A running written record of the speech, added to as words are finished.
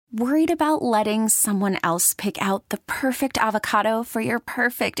Worried about letting someone else pick out the perfect avocado for your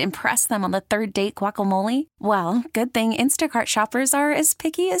perfect impress them on the third date guacamole? Well, good thing Instacart shoppers are as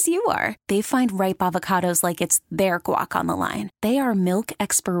picky as you are. They find ripe avocados like it's their guac on the line. They are milk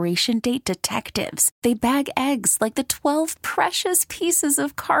expiration date detectives. They bag eggs like the 12 precious pieces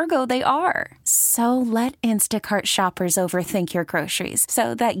of cargo they are. So let Instacart shoppers overthink your groceries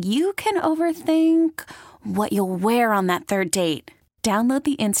so that you can overthink what you'll wear on that third date. Download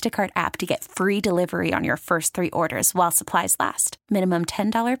the Instacart app to get free delivery on your first 3 orders while supplies last. Minimum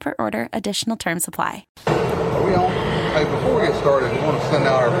 $10 per order. Additional terms apply. Are we on? Hey, before we get started, I want to send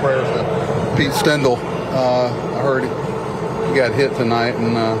out our prayers to Pete Stendel. I heard he got hit tonight,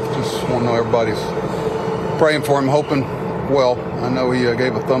 and just want to know everybody's praying for him, hoping well. I know he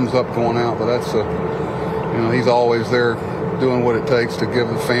gave a thumbs up going out, but that's he's always there doing what it takes to give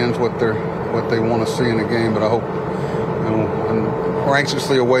the fans what they want to see in the game. But I hope, and we're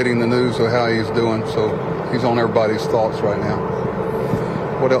anxiously awaiting the news of how he's doing, so he's on everybody's thoughts right now.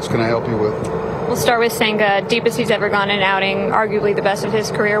 What else can I help you with? We'll start with Senga. Deepest he's ever gone in an outing, arguably the best of his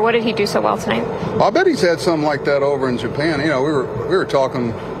career. What did he do so well tonight? Well, I bet he's had something like that over in Japan. We were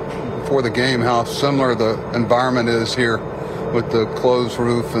talking before the game how similar the environment is here with the closed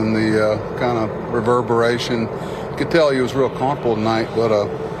roof and the kind of reverberation. You could tell he was real comfortable tonight, but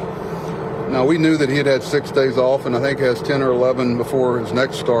no, we knew that he had 6 days off, and I think he has 10 or 11 before his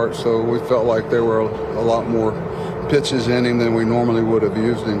next start, so we felt like there were a lot more pitches in him than we normally would have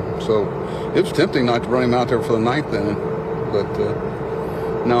used him. So it was tempting not to run him out there for the 9th inning, but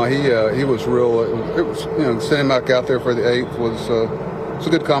no, he was real. It was sending him back out there for the 8th was a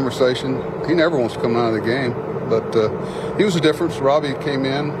good conversation. He never wants to come out of the game, but he was a difference. Robbie came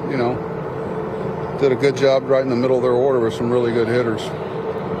in, did a good job right in the middle of their order with some really good hitters.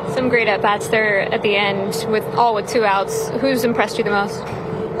 Some great at-bats there at the end, with 2 outs. Who's impressed you the most?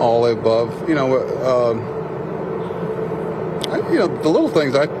 All the above. The little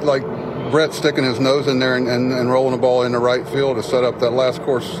things, I like Brett sticking his nose in there and rolling the ball into right field to set up that last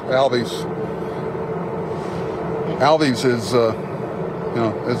course. Alves is the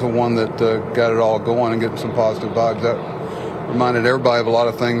one that got it all going and getting some positive vibes. That reminded everybody of a lot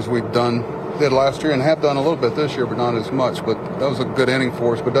of things we've did last year and have done a little bit this year, but not as much. But that was a good inning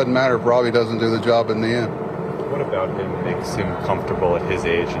for us. But it doesn't matter if Robbie doesn't do the job in the end. What about him makes him comfortable at his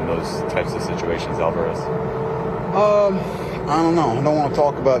age in those types of situations, Alvarez? I don't know. I don't want to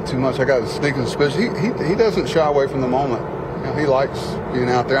talk about it too much. I got a sneaking suspicion. He doesn't shy away from the moment. He likes being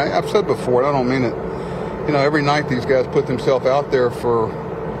out there. I've said before, I don't mean it. Every night these guys put themselves out there for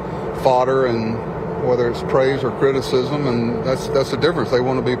fodder, and whether it's praise or criticism, and that's the difference. They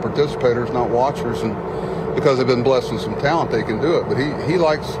want to be participators, not watchers, and because they've been blessed with some talent, they can do it. But he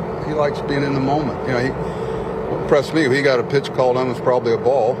likes being in the moment. What impressed me, he got a pitch called on, it was probably a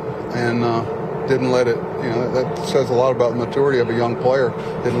ball, and didn't let it. That says a lot about the maturity of a young player.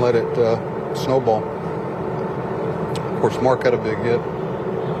 Didn't let it snowball. Of course, Mark had a big hit.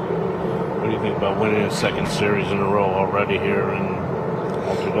 What do you think about winning a second series in a row already here in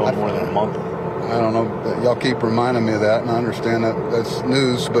more than a month? I don't know. Y'all keep reminding me of that, and I understand that that's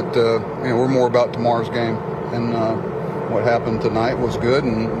news, but we're more about tomorrow's game. And what happened tonight was good,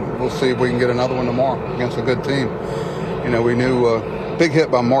 and we'll see if we can get another one tomorrow against a good team. We knew big hit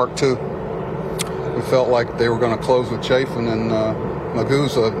by Mark, too. We felt like they were going to close with Chafin, and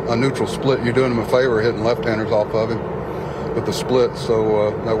Magoo's a neutral split. You're doing him a favor hitting left-handers off of him with the split,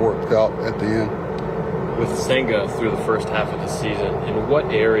 so that worked out at the end. With Senga through the first half of the season, in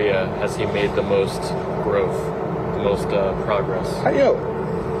what area has he made the most growth, the most progress? I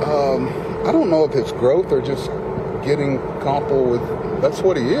don't know if it's growth or just getting comfortable with. That's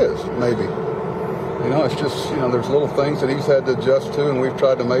what he is, maybe. It's just there's little things that he's had to adjust to, and we've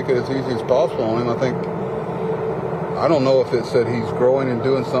tried to make it as easy as possible on him. I don't know if it's that he's growing and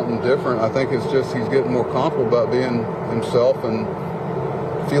doing something different. I think it's just he's getting more comfortable about being himself and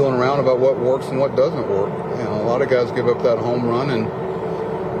feeling around about what works and what doesn't work. A lot of guys give up that home run,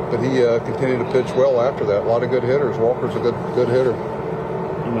 but he continued to pitch well after that. A lot of good hitters. Walker's a good hitter.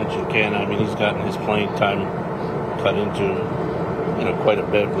 You mentioned Ken. He's gotten his playing time cut into quite a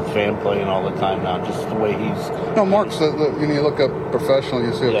bit with fan playing all the time now. Just the way he's. Mark's. You look up professional,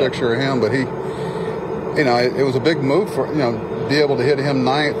 you see a picture of him, but he. It was a big move for be able to hit him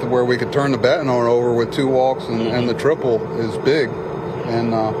 9th, where we could turn the batting order over with 2 walks and the triple is big.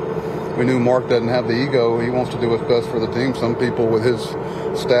 And we knew Mark doesn't have the ego. He wants to do what's best for the team. Some people with his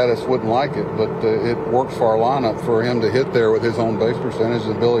status wouldn't like it, but it works for our lineup for him to hit there with his own base percentage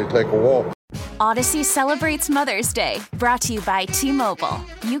and ability to take a walk. Odyssey celebrates Mother's Day, brought to you by T-Mobile.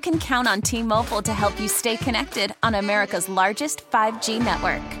 You can count on T-Mobile to help you stay connected on America's largest 5G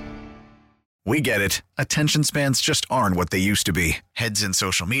network. We get it. Attention spans just aren't what they used to be. Heads in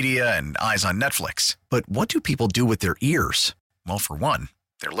social media and eyes on Netflix. But what do people do with their ears? Well, for one,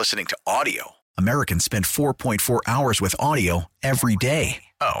 they're listening to audio. Americans spend 4.4 hours with audio every day.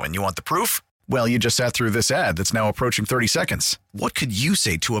 Oh, and you want the proof? Well, you just sat through this ad that's now approaching 30 seconds. What could you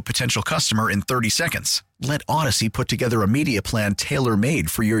say to a potential customer in 30 seconds? Let Odyssey put together a media plan tailor-made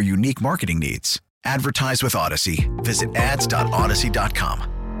for your unique marketing needs. Advertise with Odyssey. Visit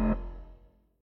ads.odyssey.com.